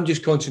 and I'm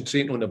just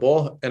concentrating on the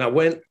ball, and I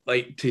went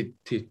like to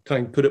try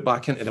and put it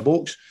back into the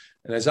box,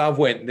 and as I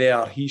went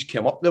there, he's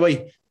come up the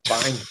way,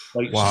 bang,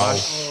 like wow.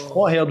 smash.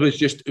 All I heard was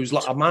it was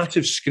like a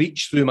massive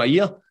screech through my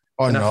ear.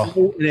 Oh, and no.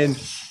 And then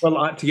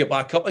I had to get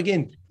back up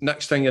again.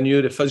 Next thing I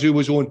knew, the physio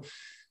was on,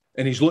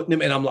 and he's looking at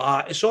me, and I'm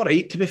like, it's all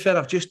right, to be fair,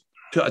 I've just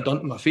put a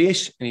dent in my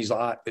face. And he's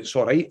like, it's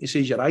all right. He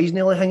says, your eye's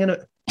nearly hanging out.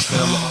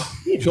 And I'm like,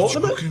 what are you talking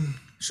about?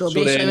 So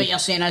basically what you're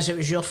saying is it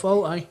was your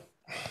fault, aye?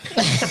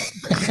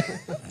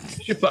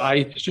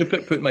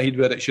 Stupid put my head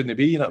where it shouldn't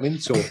be, you know what I mean?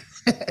 So,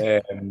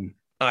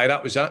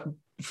 that was that.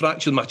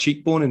 Fractured my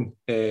cheekbone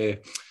in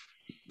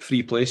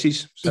 3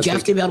 places. Did you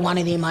have to wear one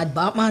of them mad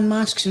Batman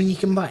masks when you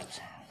come back?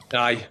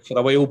 Aye, for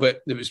a while,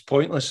 but it was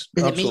pointless.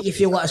 Did it make you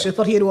feel like a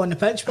superhero on the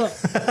pitch, but?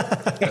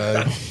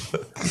 I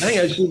think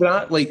it's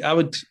that. Like, I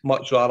would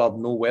much rather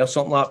not wear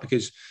something like that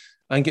because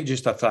I think it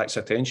just attracts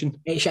attention.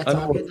 It's your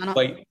target, isn't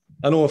it?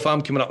 I know if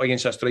I'm coming up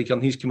against a striker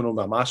and he's coming on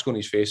with a mask on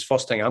his face,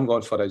 first thing I'm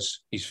going for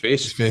is his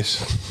face. You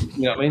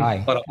know what I mean?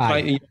 Aye, but I'm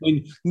trying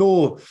to,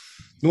 no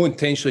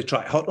intentionally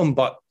try to hurt him,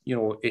 but you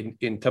know,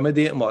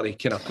 intimidate him or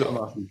kind of put him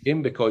off the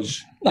game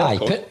because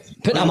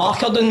put a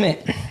marker down,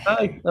 mate.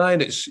 Aye,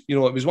 and it's, you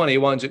know, it was one of the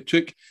ones that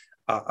took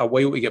a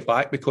while to get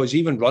back because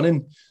even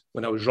running,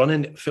 when I was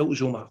running, it felt as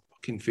though my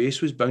fucking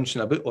face was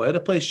bouncing about all over the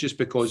place just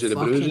because of the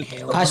bruises.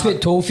 That's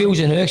what Toe feels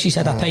in her. She's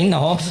had a pint and a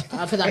half.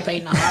 I've had a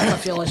pint and a half. I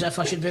feel as if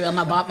I should be wearing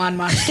a Batman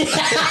mask.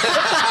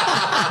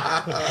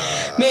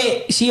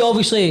 Mate, see,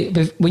 obviously,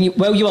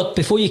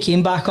 before you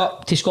came back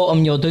up to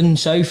Scotland, you're down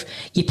south.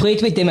 You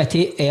played with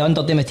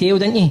under Di Matteo,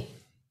 didn't you?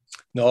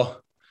 No,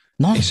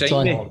 he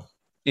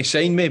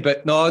signed me,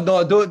 but no,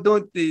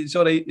 don't. It's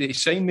all right. He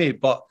signed me,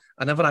 but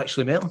I never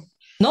actually met him.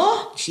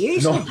 No,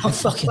 seriously, no. I'm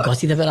fucking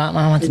gutted about that,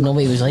 man. I wanted to know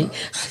what he was like.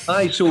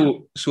 Aye,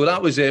 so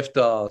that was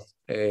after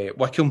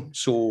Wickham.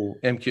 So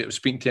I was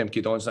speaking to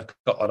MK Dons and a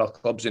couple of other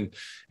clubs, and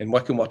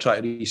Wickham were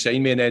trying to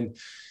re-sign me, and then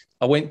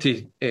I went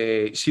to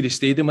see the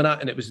stadium and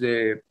that, and it was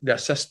the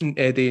assistant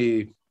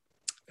Eddie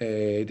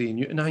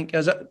Newton, I think,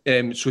 is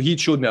it? So he'd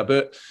showed me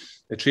about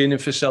the training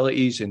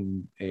facilities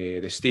and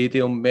the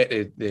stadium. Met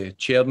the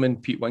chairman,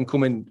 Pete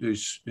Winkleman,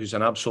 who's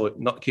an absolute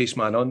nutcase,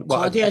 man.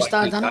 Claudia's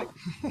dad, isn't it?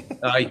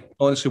 Aye,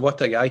 honestly,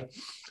 what a guy.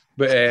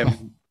 But is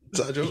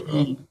that a joke?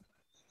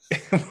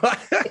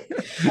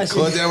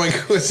 Claudia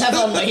Winkleman.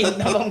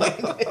 Never mind.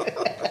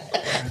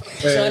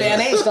 Sorry, I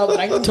need to stop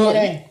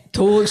drinking.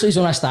 Toe looks like he's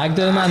on a stag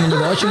do, man, when you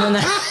watch him on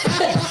that.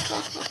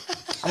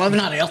 I'm having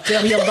a real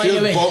tear here, by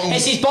the way.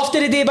 It's his birthday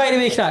today, by the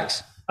way,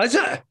 Cracks. Is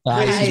it?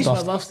 It's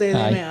my birthday,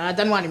 mate. I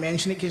didn't want to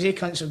mention it because they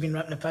cunts have been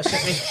ripping the piss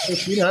at me.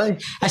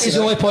 This is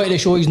the only point of the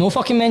show he's no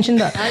fucking mentioned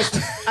that.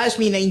 That's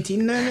me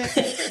 19 now, mate.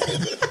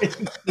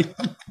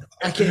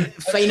 I can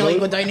finally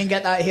go down and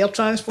get that hair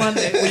transplant.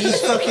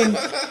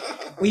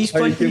 We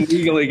can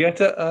legally get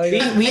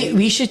it.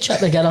 We should check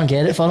the girl and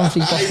get it for him for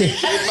his birthday.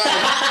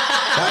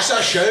 That's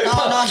a shout.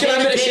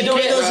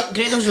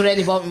 Grado's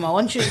already bought me my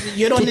lunch.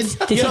 You're on the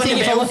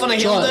bill for the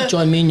hairdo.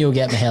 John, me and you'll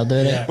get my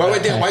hairdo.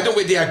 Right? Why don't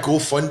we do a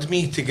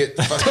GoFundMe to get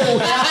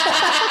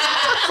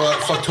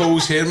for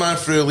Toll's hair, man,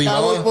 through Lee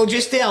Miller? We'll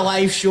just do a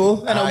live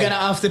show and I'll get it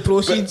off the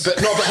proceeds. But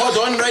hold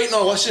on, right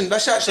now, listen,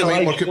 this actually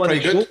might work out pretty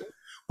good.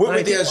 What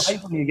we do is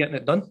you're getting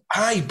it done.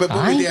 Aye, but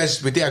what we do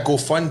is we do a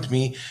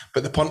GoFundMe,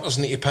 but the punters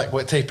need to pick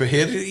what type of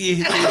hair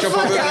you jump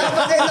up with.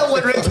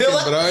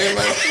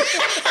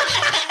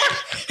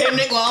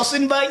 Henrik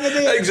Larsson back in the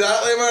day.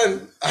 Exactly,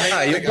 man.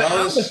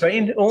 That's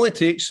fine. It only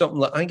takes something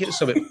like, I think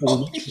it's about 4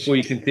 weeks before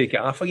you can take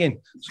it off again.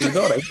 So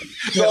you're all right.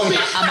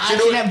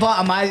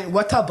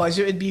 What a buzz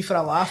it would be for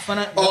a laugh,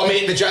 innit? Oh,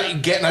 mate,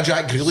 getting a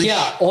Jack Grealish.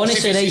 Yeah,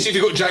 honestly, see if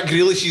you got Jack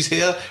Grealish's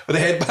hair with a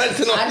headband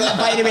and all that.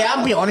 By the way,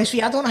 I'll be honest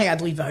with you, I don't think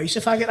I'd leave the house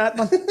if I get that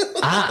done.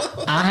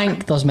 I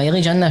think there's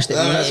mileage in this.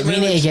 We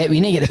need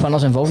to get the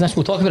punters involved in this.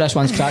 We'll talk about this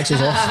once Cracks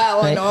is off.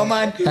 Oh, no,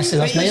 man. There's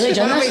mileage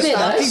in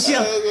this,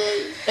 mate.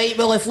 Right,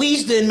 well, if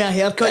Lee's doing me a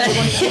haircut,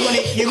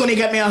 you're going to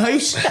get me a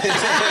house.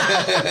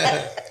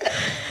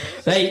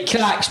 Right,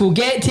 Cracks, we'll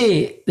get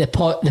to the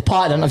part of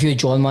the interview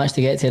John wants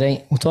to get to,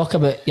 right? We'll talk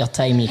about your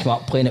time you come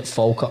up playing at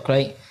Falkirk,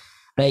 right?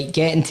 Right,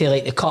 getting to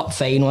like the cup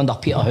final under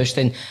Peter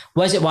Houston.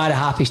 Was it one of the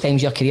happiest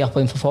times of your career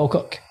playing for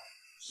Falkirk?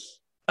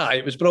 Aye,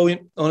 it was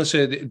brilliant.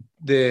 Honestly,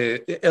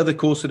 over the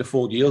course of the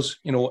 4 years,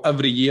 you know,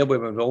 every year we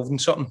were involved in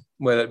something,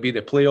 whether it be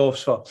the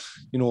playoffs for,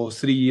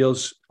 3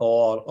 years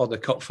or the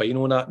cup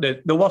final and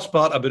that. The worst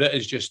part about it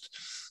is just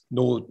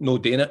no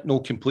doing it, no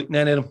completing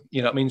any of them.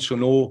 You know what I mean? So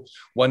no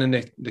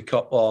winning the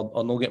cup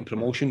or no getting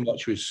promotion,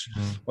 which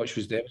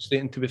was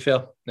devastating, to be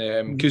fair.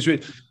 Because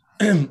we,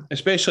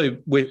 especially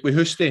with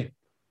Houston,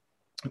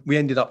 we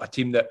ended up a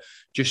team that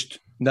just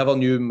never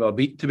knew we were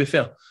beat, to be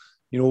fair.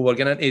 You know, we're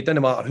getting into it,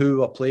 didn't matter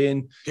who we're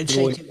playing. Good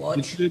side to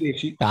watch. Through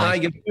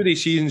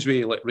these seasons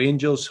with like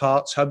Rangers,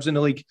 Hearts, Hibs in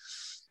the league,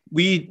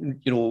 we,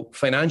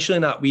 financially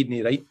and that, we'd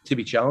no right to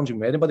be challenging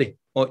with anybody.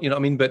 You know what I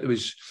mean? But there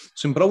was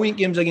some brilliant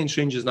games against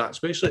Rangers and that,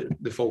 especially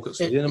the Falkirk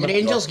Stadium. The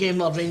Rangers game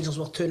where Rangers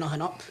were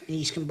 2-0 up and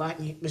he's come back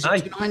and was it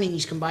 2-0 and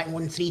he's come back and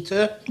won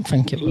 3-2. I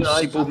think it was.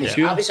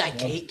 That was a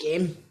great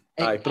game.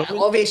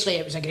 Obviously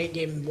it was a great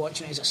game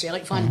watching it as a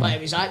Celtic fan, but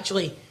it was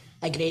actually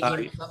a great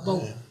game of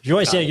football. If you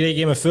want to see a great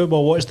game of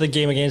football, watch the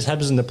game against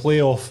Hibs in the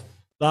playoff.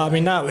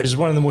 That was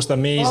one of the most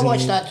amazing. I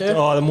watched that too.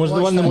 One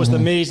of the most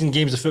amazing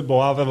games of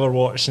football I've ever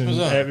watched, and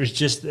it was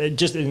just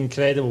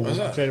incredible.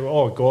 Incredible.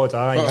 Oh God,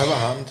 aye. Whatever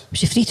happened?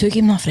 Was it 3-2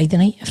 game that Friday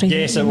night?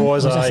 Yes, it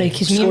was.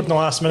 Scored in the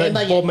last minute.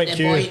 Bob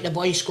McHugh. The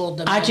boy scored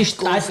the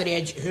goal for the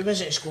edge. Who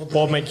was it scored?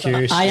 Bob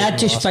McHugh. I had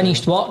just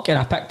finished work and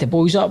I picked the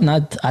boys up and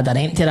I'd an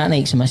empty that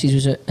night. So Mrs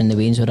was out and the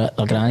Waynes were at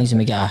their grannies and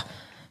we got a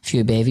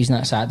few bevies and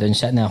that, sat down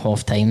sitting there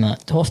half time.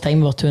 Half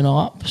time we were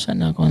 2-0 up, sitting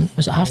there going,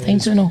 was it half time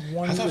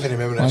 2-0? I don't even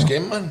remember this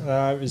game, man.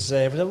 It was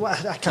I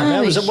can't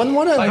remember. Was it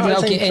 1-1? I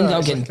ended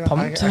up getting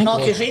pumped. No,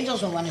 because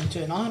Rangers were winning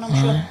 2-0, I'm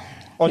sure.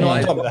 Oh no,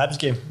 I'm talking about the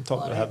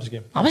Hibs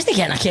game. I wasn't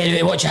getting a carry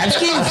to watch Hibs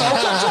game.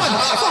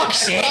 Fuck's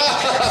sake.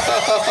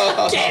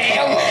 Get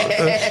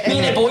out. Me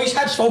and the boys,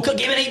 Hibs Falkirk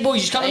game tonight,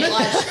 boys. Just coming in.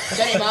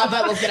 Didn't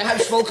matter, we've got a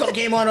Hibs Falkirk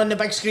game on the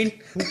big screen.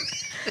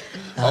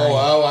 Oh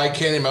wow,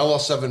 Kenny Miller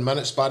 7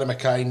 minutes, Barry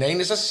Mackay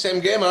 9. Is this the same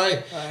game?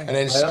 Aye. And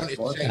then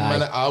 72nd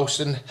minute,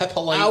 Alston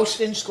Hippolyte.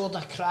 Alston scored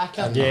a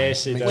cracker.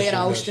 Yes, he did. Blair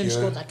Alston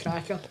scored a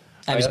cracker.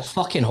 It was a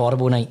fucking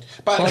horrible night.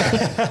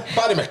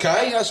 Barry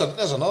Mackay,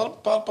 there's another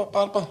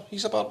barber.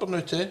 He's a barber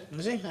now too.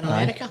 Is he? In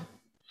America?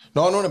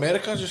 No, not in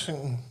America, just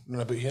thinking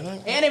about here now.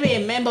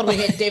 Anyway, remember we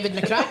had David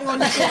McCracken on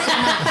the show.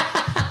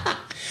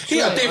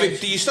 Yeah,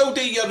 David, do you still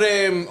do your,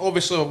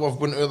 obviously we've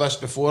went through this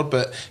before,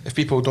 but if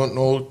people don't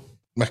know,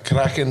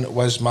 McCracken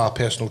was my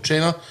personal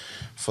trainer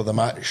for the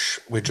match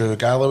with Drew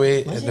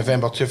Galloway in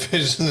November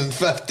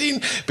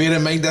 2015. Bear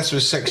in mind, this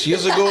was 6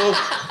 years ago,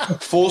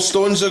 4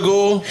 stones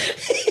ago.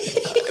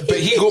 But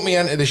he got me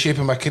into the shape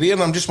of my career,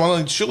 and I'm just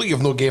wondering, surely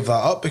you've not gave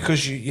that up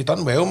because you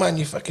done well, man.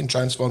 You fucking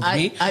transformed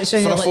me. I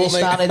sounded like the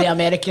start of the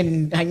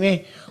American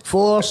thing,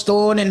 4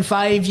 stone and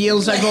 5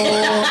 years ago,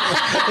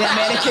 the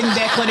American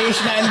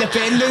Declaration of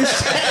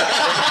Independence.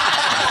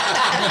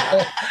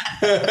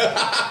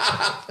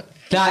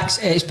 Dax,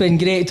 it's been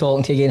great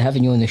talking to you again,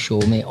 having you on the show,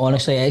 mate.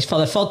 Honestly, it's for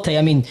the third time.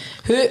 I mean,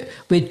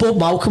 we had Bob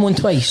Malcolm on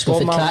twice, we've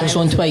had Cracks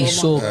on twice,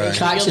 so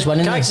Cracks is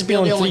winning. Cracks has been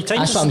on 3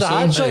 times. That's what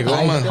I'm saying.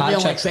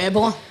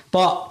 Treble.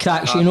 But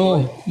Cracks, you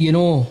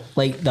know,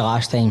 like the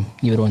last time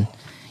you were on,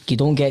 you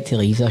don't get to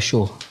leave this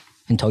show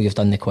until you've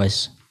done the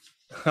quiz.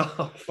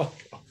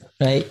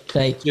 Right.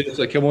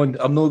 Seriously, come on.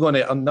 I'm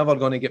never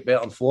gonna get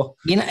better than 4.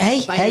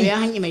 Hey. I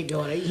think you might be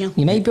alright here.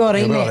 You might be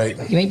alright, mate.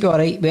 You might be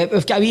alright.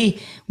 We've got a wee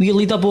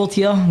leaderboard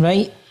here,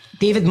 right?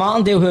 David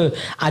Martindale, who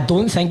I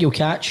don't think you'll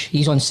catch.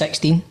 He's on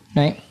 16,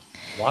 right?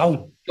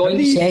 Wow. I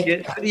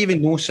didn't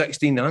even know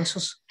 16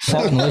 answers.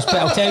 Fuck knows, but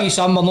I'll tell you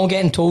something, we're not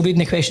getting told reading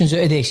the questions out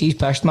of this. He's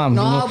pissed, man.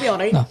 No, I'll be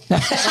alright. No.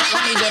 Let me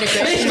do the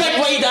questions. Big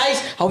wide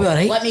eyes. I'll be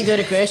alright. Let me do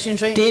the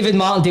questions, right? David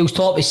Martindale's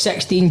top is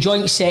 16.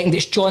 Joint second,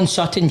 it's John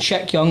Sutton,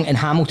 Chick Young and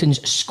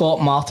Hamilton's Scott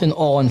Martin,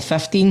 all on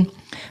 15.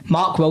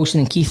 Mark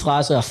Wilson and Keith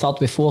Lasley are third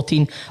with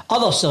 14.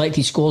 Other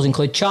selected scores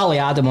include Charlie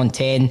Adam on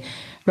 10,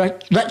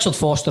 Richard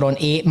Foster on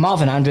 8,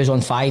 Marvin Andrews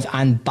on 5,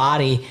 and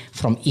Barry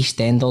from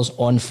EastEnders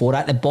on 4.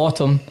 At the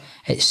bottom,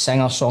 it's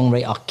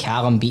singer-songwriter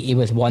Callum Beattie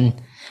with 1.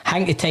 I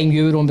think the time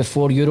you were on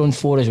before, you're on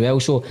 4 as well.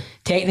 So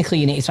technically,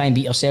 you need to try and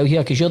beat yourself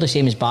here because you're the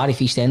same as Barry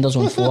for EastEnders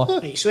on 4.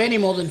 Right, so any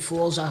more than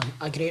 4 is a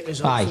great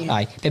result.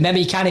 Aye. But remember,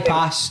 you can't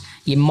pass.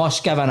 You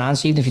must give an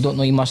answer. Even if you don't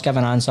know, you must give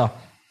an answer. I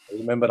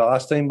remember the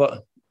last time,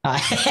 but.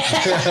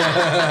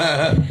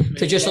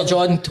 Producer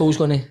John, Toe's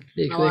going to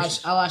do the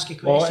questions. I'll ask you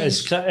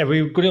questions. Are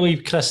we going to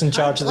leave Chris in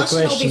charge of the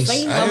questions? He'll be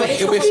fine.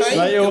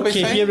 Right,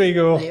 okay, here we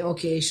go. Right,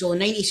 okay, so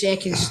 90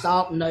 seconds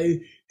start now.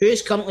 Who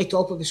is currently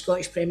top of the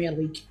Scottish Premier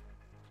League?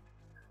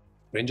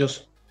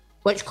 Rangers.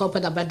 Which club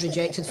had a bid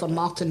rejected for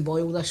Martin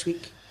Boyle this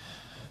week?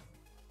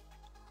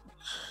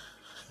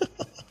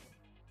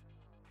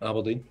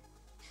 Aberdeen.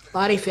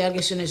 Barry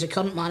Ferguson is the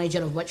current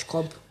manager of which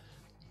club?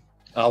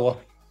 Alloa.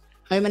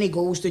 How many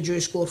goals did you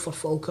score for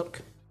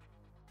Falkirk?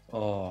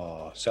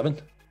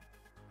 7.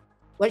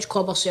 Which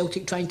club are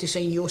Celtic trying to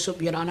sign Josip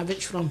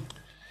Juranovic from?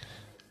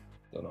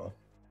 Don't know.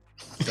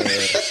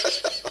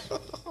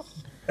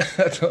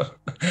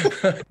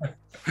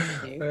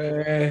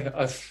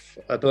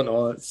 I don't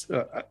know.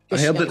 I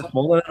heard it this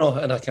morning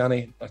and I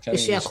can't. You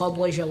say a club,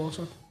 Leisure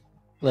Warsaw.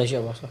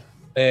 Warsaw.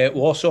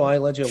 Warsaw,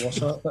 Leisure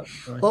Warsaw.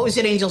 What was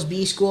the Rangers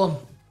B score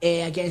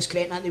against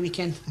Creighton at the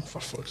weekend? For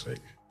fuck's sake.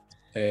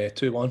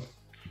 2-1.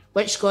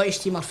 Which Scottish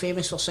team are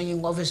famous for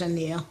singing Love Is In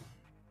The Air?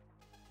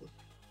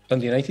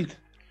 Dundee United.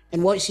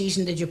 In what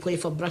season did you play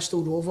for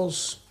Bristol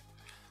Rovers?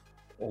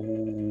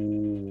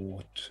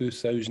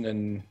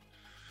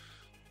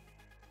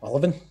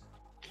 2011.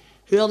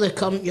 Who are the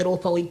current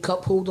Europa League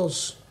Cup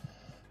holders?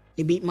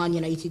 They beat Man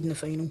United in the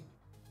final.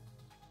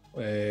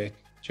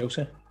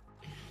 Chelsea.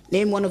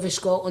 Name one of the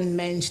Scotland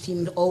men's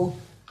team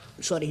all-time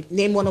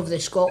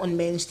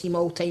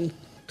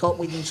top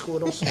leading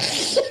scorers.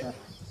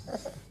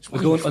 I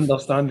don't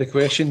understand the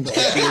question. But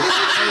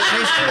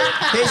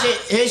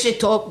Who's the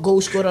top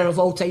goal scorer of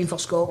all time for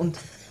Scotland?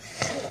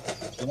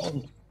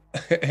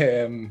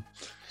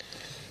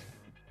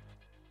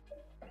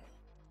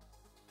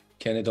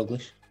 Kenny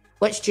Douglas.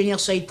 Which junior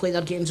side play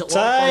their games at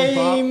Time.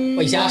 Park? Well,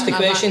 he's asked the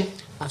question.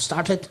 I've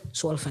started,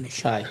 so I'll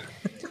finish. Aye.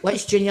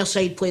 Which junior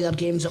side play their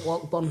games at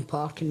Lockburn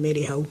Park in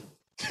Maryhill?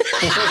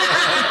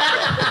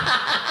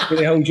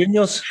 Maryhill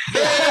Juniors.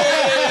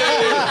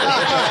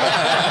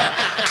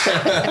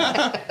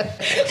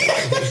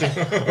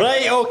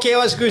 Right, okay,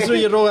 let's go through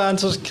your wrong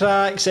answers,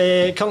 Cracks.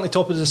 Currently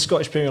top of the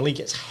Scottish Premier League,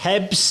 it's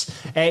Hibs.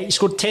 He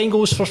scored 10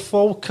 goals for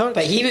Falkirk.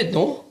 But he would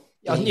know.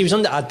 He was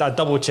I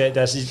double checked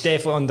this. He's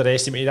definitely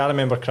underestimated. I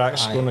remember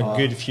Cracks scoring a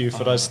good few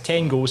for us.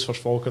 10 goals for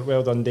Falkirk.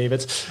 Well done,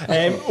 David.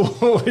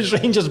 Was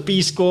Rangers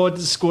B squad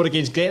score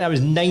against Gretna? That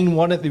was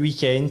 9-1 at the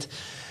weekend.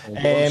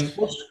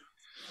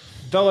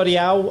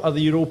 Villarreal are the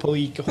Europa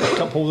League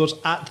Cup holders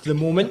at the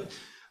moment.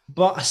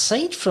 But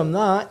aside from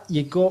that,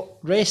 you got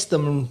rest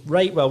them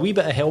right. Well, a wee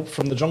bit of help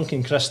from the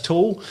drunken Chris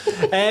Toll.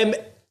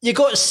 You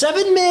got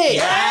 7, mate.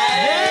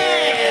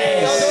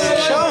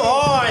 Yes! Come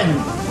on.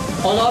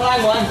 Oh, no,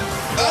 wrong one.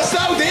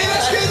 That'll do,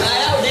 that's good.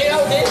 That'll do.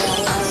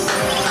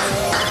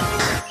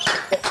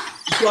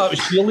 That was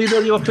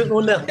cheerleader you were putting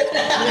on there.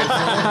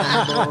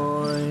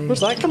 Where's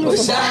that coming from?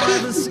 What's that?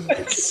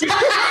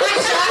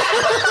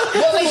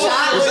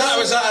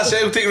 Was that a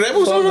Celtic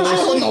Rebels? I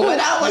don't know what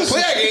that was.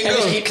 Play again, It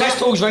was go. Chris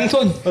Toll's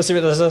ringtone. Let's see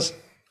what this is.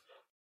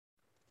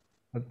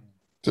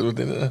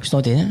 It's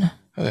not doing it.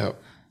 Hurry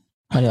up.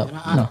 Hurry up.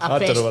 No. I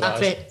don't know what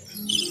that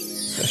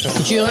is.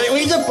 Could you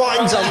Leave the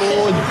buttons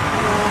alone.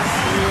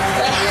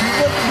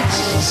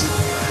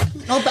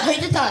 No, but how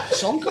did that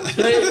song come?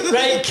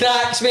 right,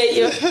 Cracks, mate.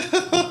 You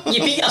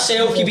beat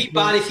yourself. You beat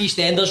Barry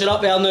Feastenders. You're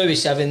up there now with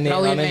 7, mate.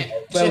 Brilliant, I mean, mate.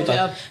 well Superb.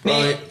 done,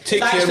 mate. Right, take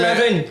thanks care, to mate.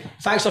 everyone.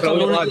 Thanks for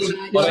coming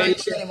Brilliant, on.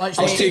 lads.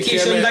 I'll speak to you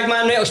soon, big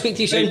man. Right, I'll speak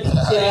to you soon. See you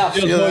later.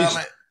 See you later,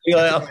 mate. See you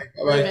later.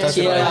 Bye-bye.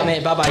 See you later,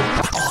 mate. Bye bye.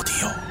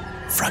 Audio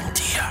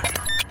Frontier.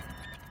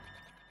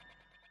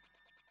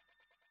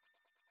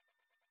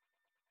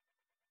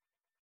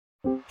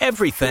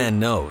 Every fan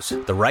knows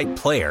the right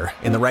player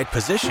in the right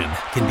position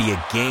can be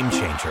a game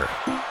changer.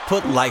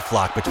 Put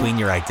LifeLock between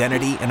your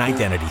identity and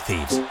identity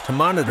thieves to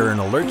monitor and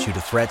alert you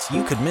to threats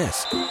you could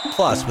miss.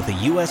 Plus, with a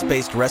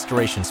U.S.-based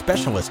restoration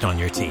specialist on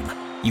your team,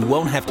 you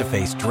won't have to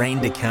face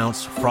drained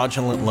accounts,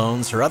 fraudulent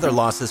loans, or other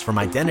losses from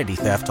identity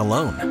theft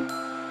alone.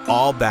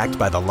 All backed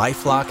by the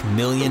LifeLock $1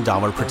 Million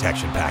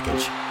Protection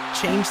Package.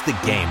 Change the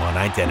game on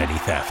identity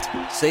theft.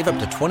 Save up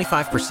to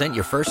 25%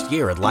 your first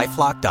year at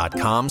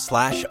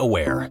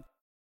LifeLock.com/aware.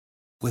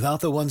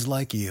 Without the ones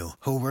like you,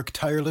 who work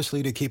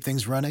tirelessly to keep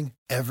things running,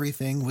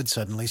 everything would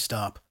suddenly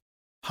stop.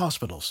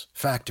 Hospitals,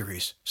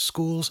 factories,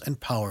 schools, and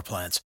power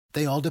plants,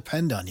 they all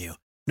depend on you.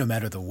 No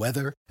matter the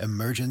weather,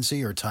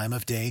 emergency, or time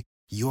of day,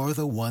 you're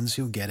the ones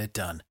who get it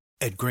done.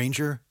 At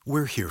Grainger,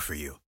 we're here for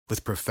you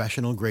with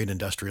professional-grade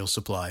industrial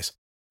supplies.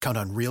 Count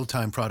on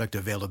real-time product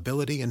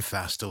availability and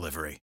fast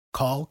delivery.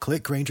 Call,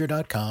 click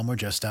Grainger.com, or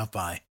just stop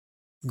by.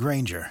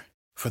 Grainger,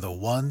 for the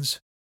ones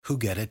who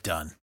get it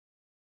done.